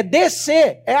Cristo. É DC,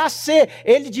 é AC.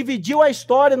 Ele dividiu a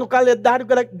história no calendário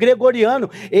gregoriano.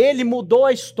 Ele mudou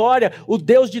a história. O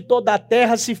Deus de toda a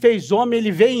terra se fez homem.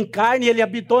 Ele veio em carne, ele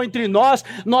habitou entre nós.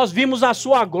 Nós vimos a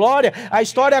sua glória. A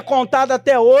história é contada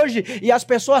até hoje. E as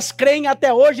pessoas creem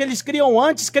até hoje. Eles criam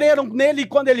antes, creram nele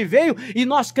quando ele veio. E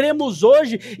nós cremos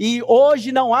hoje. E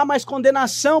hoje não há mais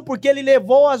condenação, porque ele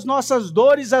levou as nossas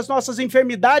dores, as nossas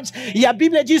enfermidades. E a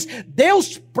Bíblia diz,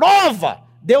 Deus prova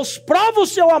o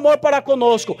seu amor para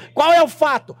conosco. Qual é o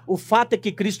fato? O fato é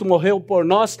que Cristo morreu por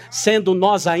nós, sendo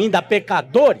nós ainda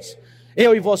pecadores.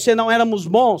 Eu e você não éramos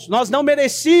bons, nós não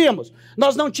merecíamos,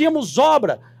 nós não tínhamos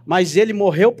obra, mas Ele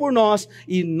morreu por nós,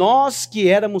 e nós que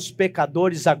éramos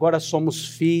pecadores, agora somos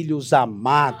filhos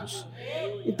amados.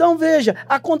 Então veja,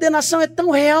 a condenação é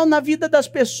tão real na vida das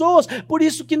pessoas, por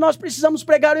isso que nós precisamos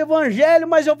pregar o evangelho,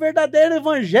 mas é o verdadeiro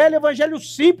evangelho, evangelho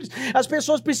simples. As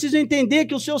pessoas precisam entender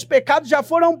que os seus pecados já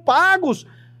foram pagos.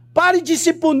 Pare de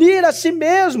se punir a si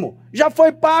mesmo, já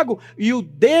foi pago. E o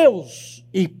Deus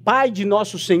e Pai de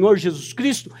nosso Senhor Jesus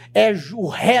Cristo é o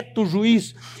reto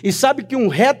juiz. E sabe o que um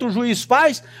reto juiz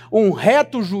faz? Um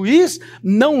reto juiz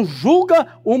não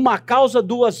julga uma causa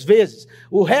duas vezes.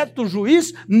 O reto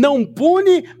juiz não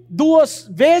pune duas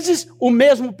vezes o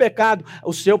mesmo pecado.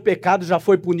 O seu pecado já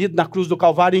foi punido na cruz do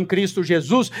Calvário em Cristo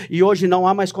Jesus, e hoje não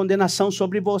há mais condenação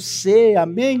sobre você.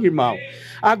 Amém, irmão?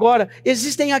 Agora,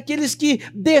 existem aqueles que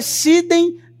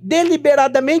decidem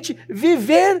deliberadamente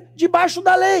viver debaixo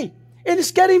da lei.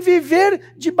 Eles querem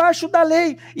viver debaixo da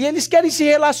lei, e eles querem se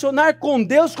relacionar com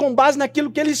Deus com base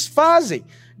naquilo que eles fazem.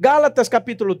 Gálatas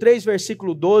capítulo 3,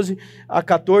 versículo 12 a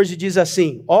 14 diz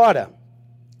assim: ora,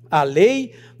 a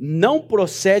lei não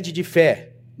procede de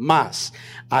fé, mas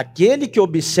aquele que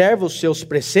observa os seus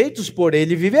preceitos, por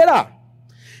ele viverá.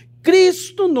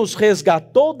 Cristo nos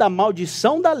resgatou da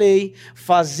maldição da lei,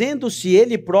 fazendo-se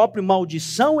ele próprio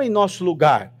maldição em nosso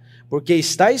lugar. Porque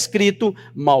está escrito,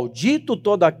 maldito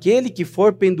todo aquele que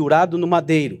for pendurado no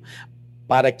madeiro,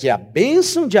 para que a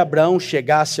bênção de Abraão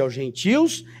chegasse aos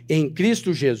gentios em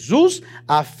Cristo Jesus,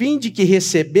 a fim de que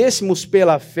recebêssemos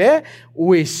pela fé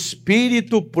o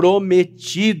Espírito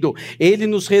prometido. Ele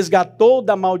nos resgatou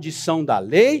da maldição da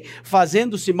lei,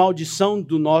 fazendo-se maldição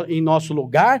em nosso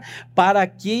lugar, para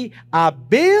que a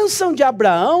bênção de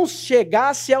Abraão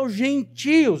chegasse aos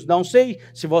gentios. Não sei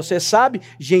se você sabe,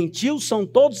 gentios são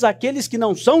todos aqueles que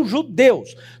não são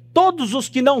judeus. Todos os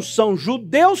que não são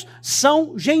judeus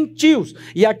são gentios.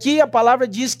 E aqui a palavra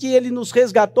diz que ele nos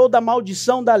resgatou da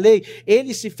maldição da lei.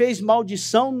 Ele se fez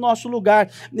maldição no nosso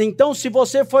lugar. Então, se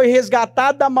você foi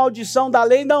resgatado da maldição da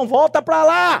lei, não volta para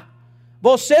lá.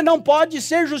 Você não pode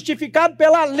ser justificado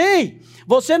pela lei.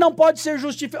 Você não pode ser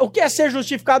justificado. O que é ser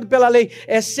justificado pela lei?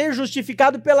 É ser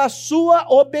justificado pela sua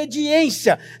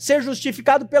obediência. Ser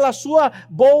justificado pela sua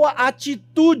boa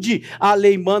atitude. A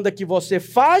lei manda que você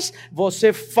faz,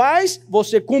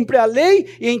 você cumpre a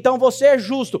lei e então você é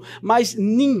justo. Mas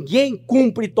ninguém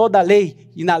cumpre toda a lei.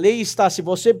 E na lei está, se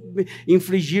você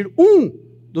infringir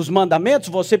dos mandamentos,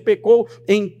 você pecou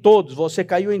em todos, você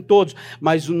caiu em todos,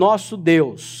 mas o nosso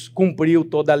Deus cumpriu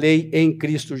toda a lei em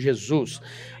Cristo Jesus.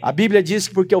 A Bíblia diz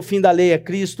que porque o fim da lei é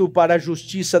Cristo, para a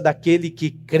justiça daquele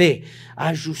que crê.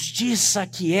 A justiça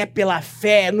que é pela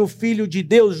fé no Filho de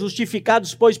Deus,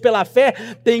 justificados, pois, pela fé,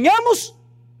 tenhamos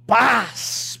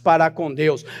paz para com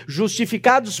Deus.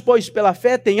 Justificados, pois, pela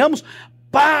fé, tenhamos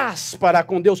paz para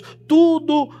com Deus.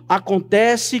 Tudo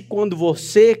acontece quando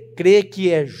você crê que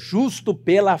é justo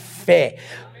pela fé.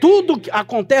 Tudo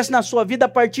acontece na sua vida a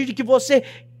partir de que você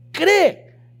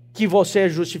crê que você é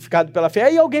justificado pela fé.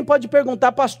 Aí alguém pode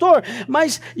perguntar, pastor,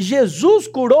 mas Jesus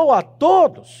curou a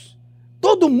todos?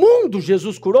 Todo mundo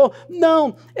Jesus curou?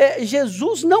 Não,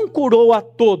 Jesus não curou a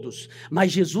todos,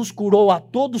 mas Jesus curou a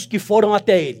todos que foram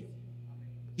até Ele.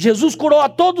 Jesus curou a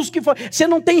todos que foram. Você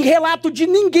não tem relato de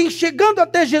ninguém chegando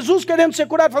até Jesus querendo ser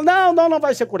curado. Fala, não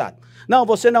vai ser curado. Não,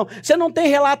 você não. Você não tem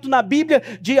relato na Bíblia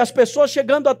de as pessoas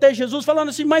chegando até Jesus falando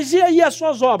assim, mas e aí as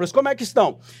suas obras? Como é que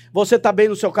estão? Você está bem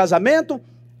no seu casamento?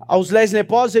 Aos 10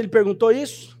 leprosos ele perguntou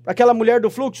isso. Aquela mulher do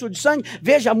fluxo de sangue.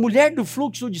 Veja, a mulher do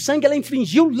fluxo de sangue, ela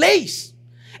infringiu leis.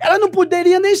 Ela não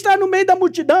poderia nem estar no meio da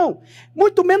multidão,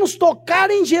 muito menos tocar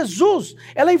em Jesus.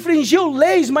 Ela infringiu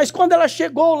leis, mas quando ela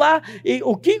chegou lá,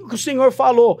 o que o Senhor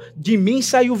falou? De mim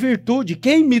saiu virtude,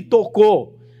 quem me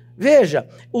tocou? Veja,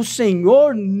 o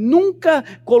Senhor nunca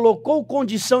colocou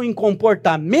condição em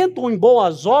comportamento ou em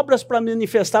boas obras para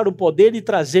manifestar o poder e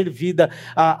trazer vida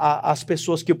às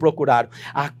pessoas que o procuraram.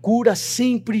 A cura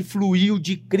sempre fluiu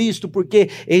de Cristo,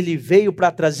 porque Ele veio para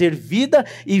trazer vida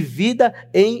e vida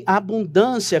em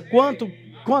abundância.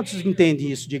 Quantos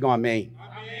entendem isso? Digam amém.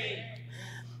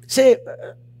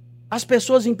 As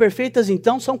pessoas imperfeitas,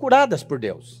 então, são curadas por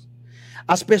Deus.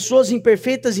 As pessoas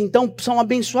imperfeitas, então, são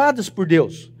abençoadas por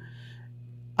Deus.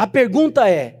 A pergunta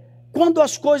é, quando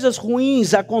as coisas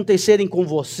ruins acontecerem com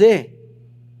você,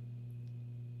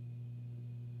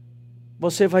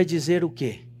 você vai dizer o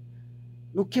quê?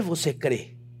 No que você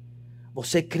crê?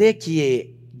 Você crê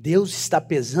que Deus está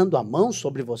pesando a mão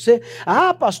sobre você?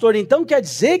 Ah, pastor, então quer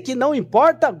dizer que não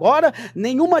importa agora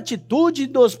nenhuma atitude,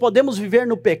 nós podemos viver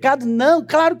no pecado? Não,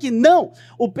 claro que não.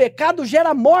 O pecado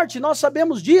gera morte, nós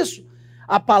sabemos disso.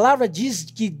 A palavra diz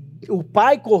que o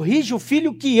pai corrige o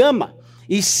filho que ama.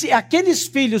 E se aqueles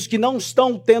filhos que não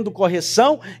estão tendo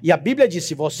correção, e a Bíblia diz,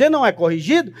 se você não é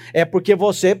corrigido, é porque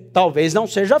você talvez não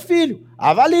seja filho.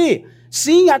 Avalie.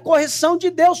 Sim, a correção de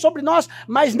Deus sobre nós,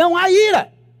 mas não há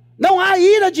ira. Não há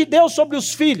ira de Deus sobre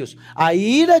os filhos. A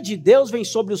ira de Deus vem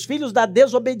sobre os filhos da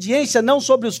desobediência, não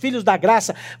sobre os filhos da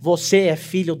graça. Você é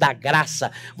filho da graça.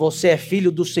 Você é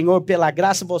filho do Senhor pela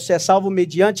graça. Você é salvo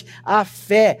mediante a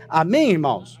fé. Amém,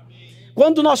 irmãos?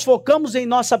 Quando nós focamos em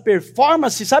nossa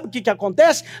performance, sabe o que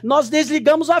acontece? Nós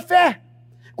desligamos a fé.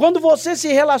 Quando você se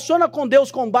relaciona com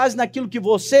Deus com base naquilo que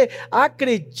você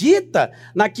acredita,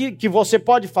 naquilo que você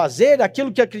pode fazer,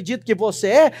 naquilo que acredita que você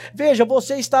é, veja,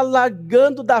 você está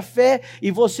largando da fé e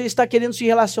você está querendo se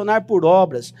relacionar por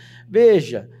obras.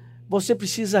 Veja, você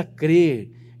precisa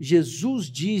crer. Jesus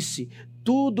disse,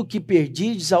 tudo que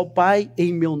perdides ao Pai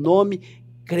em meu nome,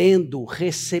 crendo,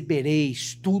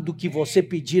 recebereis tudo que você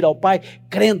pedir ao Pai,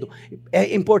 crendo.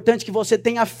 É importante que você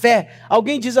tenha fé.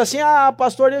 Alguém diz assim,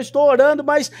 pastor, eu estou orando,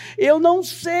 mas eu não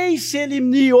sei se Ele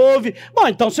me ouve. Bom,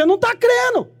 então você não está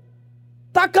crendo.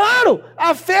 Está claro,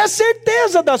 a fé é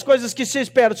certeza das coisas que se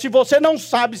esperam. Se você não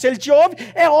sabe se Ele te ouve,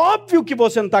 é óbvio que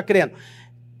você não está crendo.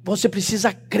 Você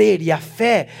precisa crer, e a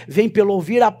fé vem pelo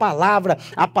ouvir a palavra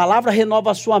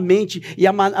renova a sua mente, e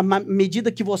à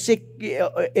medida que você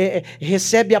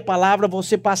recebe a palavra,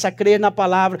 você passa a crer na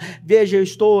palavra. Veja, eu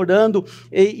estou orando,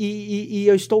 e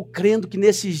eu estou crendo que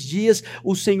nesses dias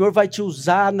o Senhor vai te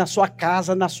usar na sua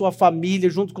casa, na sua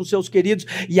família, junto com seus queridos,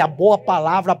 e a boa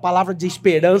palavra, a palavra de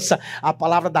esperança, a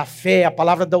palavra da fé, a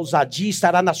palavra da ousadia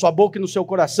estará na sua boca e no seu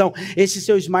coração. Esse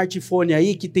seu smartphone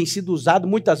aí, que tem sido usado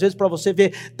muitas vezes para você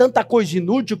ver tanta coisa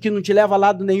inútil que não te leva a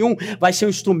lado nenhum, vai ser um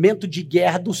instrumento de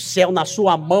guerra do céu na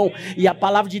sua mão, e a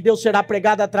palavra de Deus será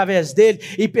pregada através dele,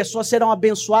 e pessoas serão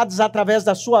abençoadas através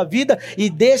da sua vida, e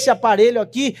desse aparelho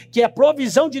aqui, que é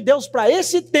provisão de Deus para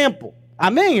esse tempo.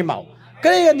 Amém, irmão?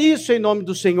 Creia nisso em nome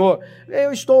do Senhor.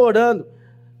 Eu estou orando,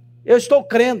 eu estou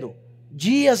crendo.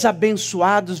 Dias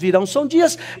abençoados virão. São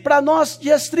dias para nós,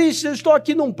 dias tristes. Eu estou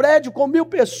aqui num prédio com 1000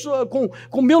 pessoas,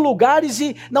 com 1000 lugares,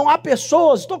 e não há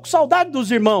pessoas. Estou com saudade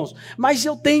dos irmãos, mas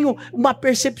eu tenho uma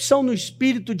percepção no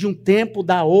espírito de um tempo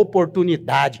da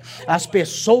oportunidade. As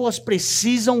pessoas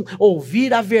precisam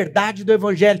ouvir a verdade do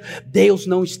evangelho. Deus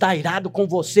não está irado com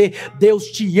você. Deus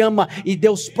te ama e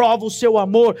Deus prova o seu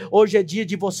amor. Hoje é dia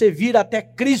de você vir até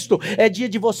Cristo. É dia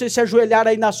de você se ajoelhar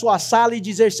aí na sua sala e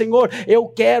dizer, Senhor, eu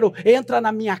quero, entra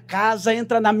na minha casa,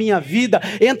 entra na minha vida,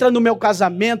 entra no meu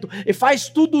casamento, e faz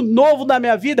tudo novo na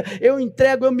minha vida. Eu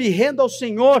entrego, eu me rendo ao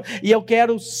Senhor, e eu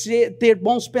quero ter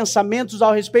bons pensamentos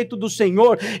ao respeito do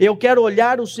Senhor. Eu quero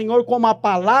olhar o Senhor como a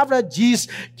palavra diz,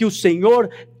 que o Senhor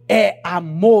é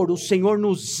amor, o Senhor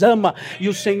nos ama, e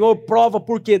o Senhor prova,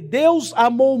 porque Deus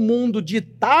amou o mundo de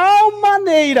tal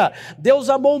maneira, Deus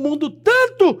amou o mundo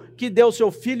tanto, que deu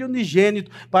seu Filho unigênito,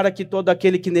 para que todo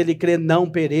aquele que nele crê não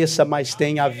pereça, mas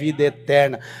tenha a vida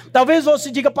eterna. Talvez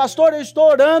você diga, pastor, eu estou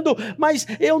orando, mas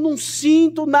eu não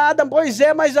sinto nada. Pois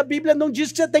é, mas a Bíblia não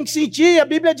diz que você tem que sentir, a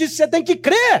Bíblia diz que você tem que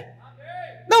crer.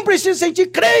 Não precisa sentir,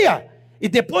 creia. E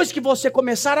depois que você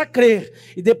começar a crer,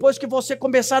 e depois que você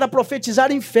começar a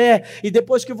profetizar em fé, e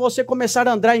depois que você começar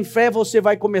a andar em fé, você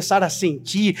vai começar a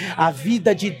sentir a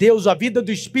vida de Deus, a vida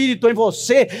do Espírito em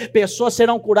você. Pessoas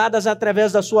serão curadas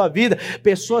através da sua vida,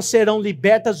 pessoas serão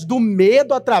libertas do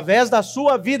medo através da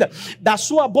sua vida. Da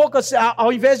sua boca,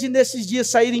 ao invés de nesses dias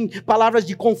saírem palavras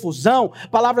de confusão,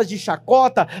 palavras de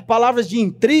chacota, palavras de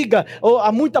intriga,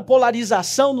 há muita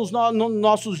polarização nos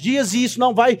nossos dias, e isso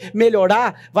não vai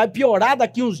melhorar, vai piorar declarar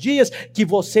daqui uns dias que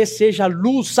você seja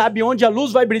luz. Sabe onde a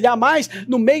luz vai brilhar mais?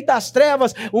 No meio das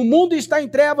trevas. O mundo está em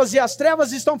trevas e as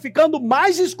trevas estão ficando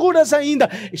mais escuras ainda.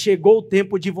 Chegou o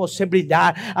tempo de você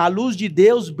brilhar. A luz de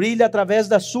Deus brilha através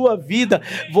da sua vida.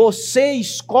 Você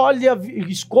escolha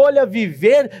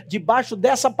viver debaixo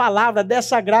dessa palavra,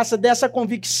 dessa graça, dessa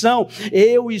convicção.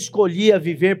 Eu escolhi a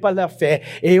viver pela fé.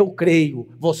 Eu creio.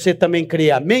 Você também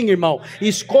crê. Amém, irmão?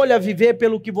 Escolha viver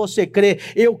pelo que você crê.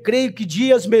 Eu creio que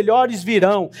dias melhores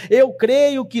virão. Eu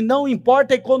creio que não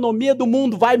importa a economia do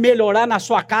mundo, vai melhorar na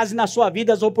sua casa e na sua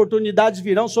vida, as oportunidades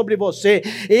virão sobre você.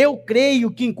 Eu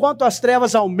creio que enquanto as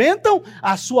trevas aumentam,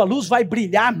 a sua luz vai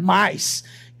brilhar mais.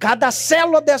 Cada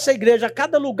célula dessa igreja,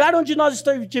 cada lugar onde nós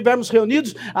estivermos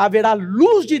reunidos, haverá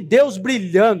luz de Deus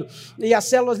brilhando, e as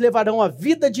células levarão a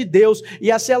vida de Deus,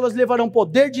 e as células levarão o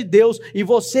poder de Deus, e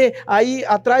você aí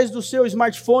atrás do seu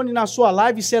smartphone, na sua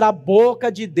live, será a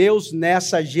boca de Deus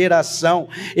nessa geração.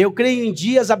 Eu creio em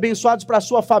dias abençoados para a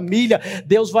sua família.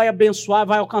 Deus vai abençoar,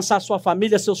 vai alcançar a sua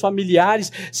família, seus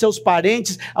familiares, seus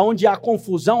parentes. Onde há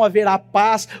confusão, haverá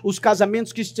paz. Os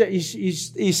casamentos que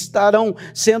estavam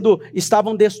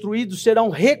destruídos serão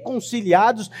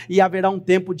reconciliados, e haverá um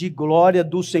tempo de glória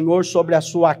do Senhor sobre a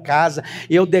sua casa.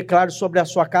 Eu declaro sobre a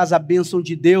sua casa a bênção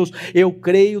de Deus. Eu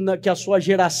creio que a sua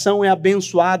geração é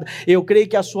abençoada. Eu creio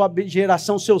que a sua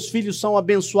geração, seus filhos são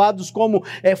abençoados, como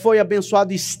foi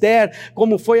abençoado Esther,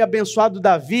 como foi abençoado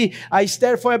Davi. A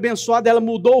Esther foi abençoada, ela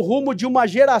mudou o rumo de uma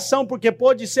geração, porque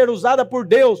pôde ser usada por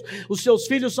Deus. Os seus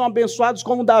filhos são abençoados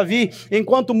como Davi.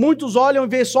 Enquanto muitos olham e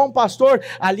veem só um pastor,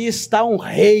 ali está um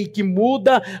rei que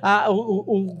muda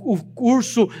o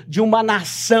curso de uma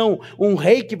nação, um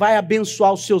rei que vai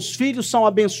abençoar. Os seus filhos são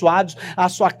abençoados, a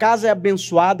sua casa é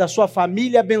abençoada, a sua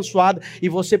família é abençoada, e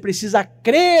você precisa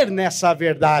crer nessa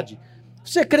verdade.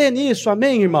 Você crê nisso,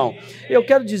 amém, irmão? Eu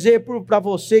quero dizer para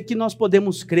você que nós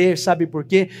podemos crer, sabe por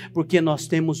quê? Porque nós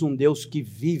temos um Deus que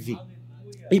vive.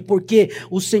 E porque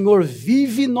o Senhor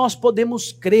vive, nós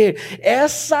podemos crer.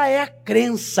 Essa é a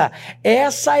crença,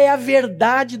 essa é a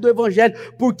verdade do Evangelho.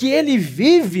 Porque Ele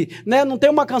vive, né? Não tem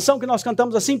uma canção que nós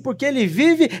cantamos assim: porque Ele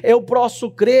vive, eu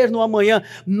posso crer no amanhã.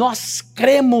 Nós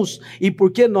cremos, e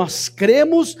porque nós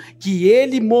cremos que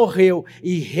Ele morreu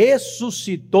e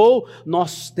ressuscitou,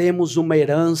 nós temos uma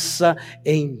herança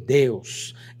em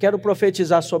Deus. Quero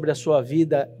profetizar sobre a sua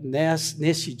vida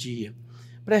nesse dia.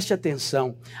 Preste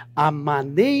atenção, a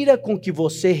maneira com que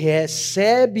você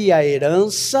recebe a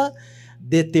herança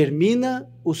determina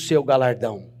o seu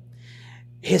galardão.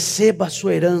 Receba a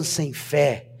sua herança em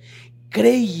fé,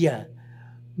 creia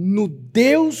no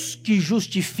Deus que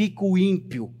justifica o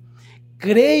ímpio,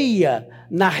 creia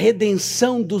na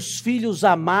redenção dos filhos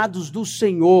amados do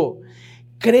Senhor.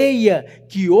 Creia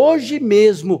que hoje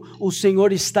mesmo o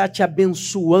Senhor está te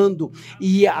abençoando,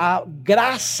 e a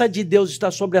graça de Deus está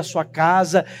sobre a sua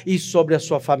casa e sobre a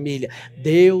sua família.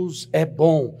 Deus é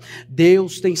bom.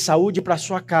 Deus tem saúde para a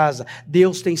sua casa.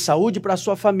 Deus tem saúde para a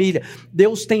sua família.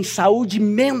 Deus tem saúde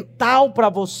mental para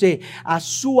você. A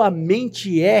sua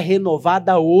mente é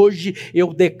renovada hoje.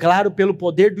 Eu declaro pelo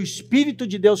poder do Espírito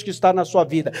de Deus que está na sua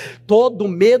vida. Todo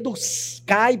medo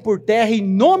cai por terra em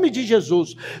nome de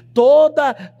Jesus.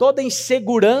 Toda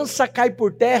insegurança cai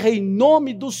por terra em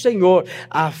nome do Senhor.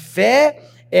 A fé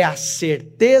é a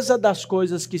certeza das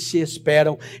coisas que se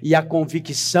esperam e a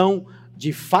convicção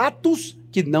de fatos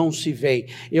que não se veem.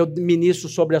 Eu ministro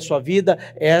sobre a sua vida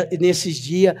nesse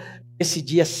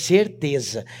dia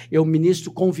certeza. Eu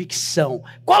ministro convicção.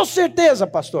 Qual certeza,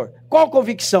 pastor? Qual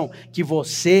convicção? Que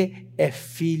você é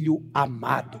filho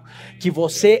amado, que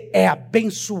você é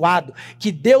abençoado,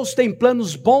 que Deus tem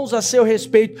planos bons a seu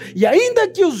respeito, e ainda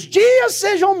que os dias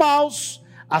sejam maus,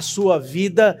 a sua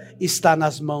vida está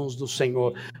nas mãos do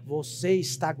Senhor. Você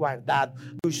está guardado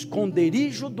no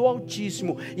esconderijo do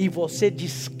Altíssimo, e você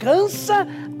descansa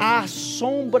à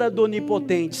sombra do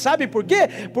Onipotente. Sabe por quê?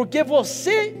 Porque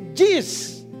você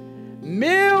diz: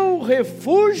 meu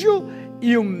refúgio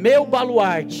e o meu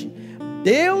baluarte,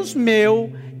 Deus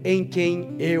meu, em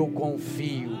quem eu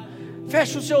confio.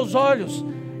 Feche os seus olhos,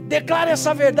 declare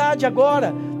essa verdade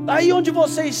agora. Aí onde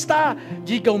você está,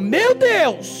 digam: meu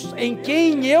Deus, em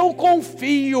quem eu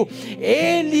confio,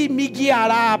 Ele me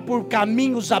guiará por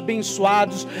caminhos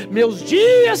abençoados, meus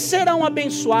dias serão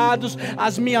abençoados,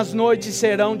 as minhas noites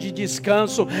serão de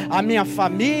descanso, a minha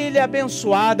família é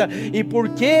abençoada, e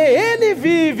porque Ele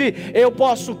vive, eu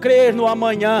posso crer no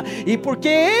amanhã, e porque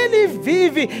Ele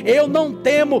vive, eu não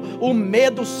temo. O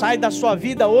medo sai da sua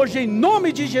vida hoje, em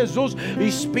nome de Jesus. O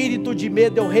espírito de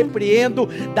medo eu repreendo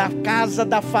da casa,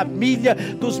 da família,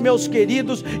 dos meus queridos,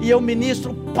 queridos, e eu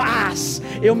ministro paz,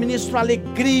 eu ministro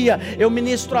alegria, eu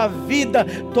ministro a vida,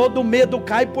 todo medo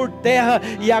cai por terra,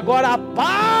 e agora a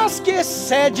paz que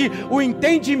excede o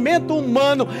entendimento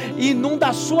humano inunda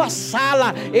a sua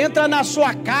sala, entra na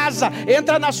sua casa,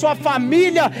 entra na sua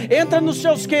família, entra nos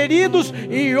seus queridos,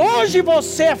 e hoje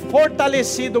você é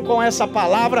fortalecido com essa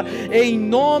palavra, em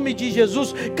nome de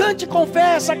Jesus. Cante com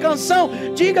fé essa canção,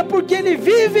 diga: porque Ele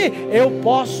vive, eu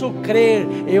posso crer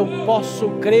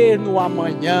no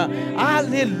amanhã.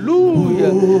 Aleluia,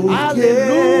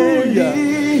 aleluia.